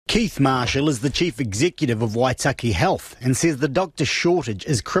Keith Marshall is the Chief Executive of Waitaki Health and says the doctor shortage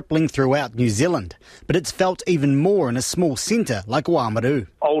is crippling throughout New Zealand, but it's felt even more in a small centre like Oamaru.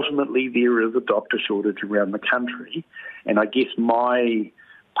 Ultimately, there is a doctor shortage around the country, and I guess my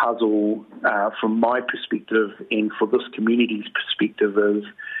puzzle from my perspective and for this community's perspective is,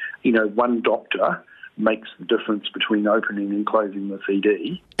 one doctor makes the difference between opening and closing this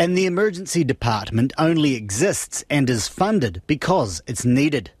ED. And the emergency department only exists and is funded because it's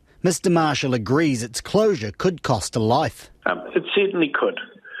needed. Mr Marshall agrees its closure could cost a life. It certainly could.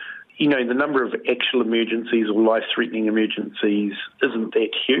 The number of actual emergencies or life-threatening emergencies isn't that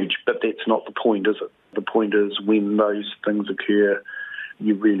huge, but that's not the point, is it? The point is when those things occur,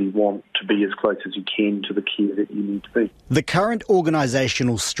 you really want to be as close as you can to the care that you need to be. The current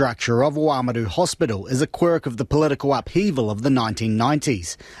organisational structure of Oamaru Hospital is a quirk of the political upheaval of the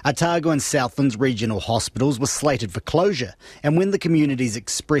 1990s. Otago and Southland's regional hospitals were slated for closure, and when the communities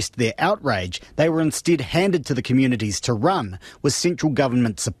expressed their outrage, they were instead handed to the communities to run, with central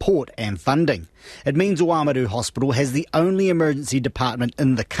government support and funding. It means Oamaru Hospital has the only emergency department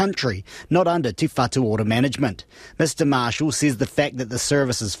in the country not under Te Whatu Ora management. Mr Marshall says the fact that the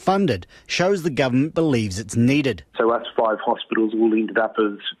service is funded shows the government believes it's needed. So us 5 hospitals all ended up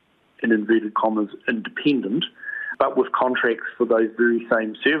as, in inverted commas, independent, but with contracts for those very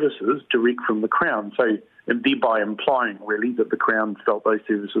same services direct from the Crown. So and thereby implying really that the Crown felt those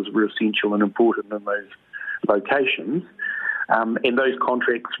services were essential and important in those locations. And those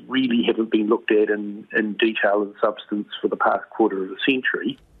contracts really haven't been looked at in detail and substance for the past quarter of a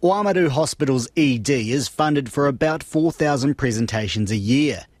century. Oamaru Hospital's ED is funded for about 4,000 presentations a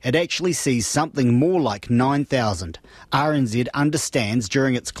year. It actually sees something more like 9,000. RNZ understands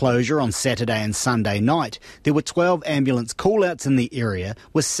during its closure on Saturday and Sunday night, there were 12 ambulance call-outs in the area,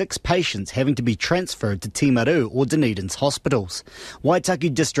 with 6 patients having to be transferred to Timaru or Dunedin's hospitals.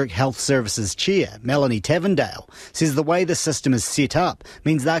 Waitaki District Health Services Chair, Melanie Tavendale, says the way the system is set up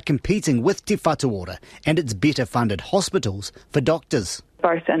means they're competing with Te Whatu Ora and its better funded hospitals for doctors.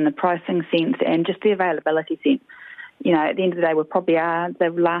 Both in the pricing sense and just the availability sense. At the end of the day, we probably are the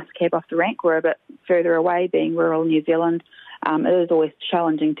last cab off the rank. We're a bit further away, being rural New Zealand. It is always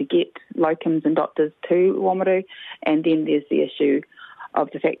challenging to get locums and doctors to Oamaru, and then there's the issue of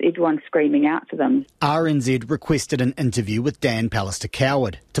the fact that everyone's screaming out for them. RNZ requested an interview with Dan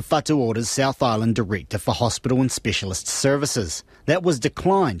Pallister-Coward, Te Whatu Ora's South Island Director for Hospital and Specialist Services. That was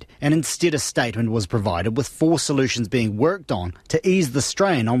declined, and instead a statement was provided with 4 solutions being worked on to ease the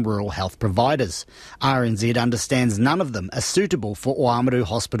strain on rural health providers. RNZ understands none of them are suitable for Oamaru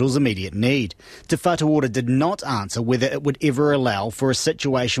Hospital's immediate need. Te Whatu Ora did not answer whether it would ever allow for a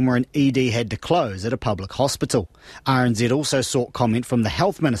situation where an ED had to close at a public hospital. RNZ also sought comment from the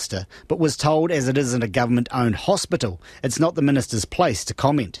Health Minister, but was told as it isn't a government-owned hospital, it's not the Minister's place to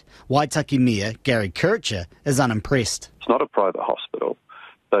comment. Waitaki Mayor Gary Kircher is unimpressed. It's not a private hospital.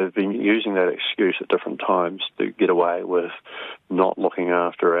 They've been using that excuse at different times to get away with not looking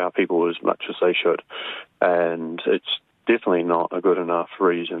after our people as much as they should. And it's definitely not a good enough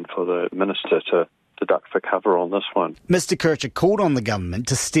reason for the Minister to duck for cover on this one. Mr Kircher called on the government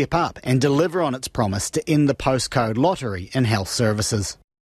to step up and deliver on its promise to end the postcode lottery in health services.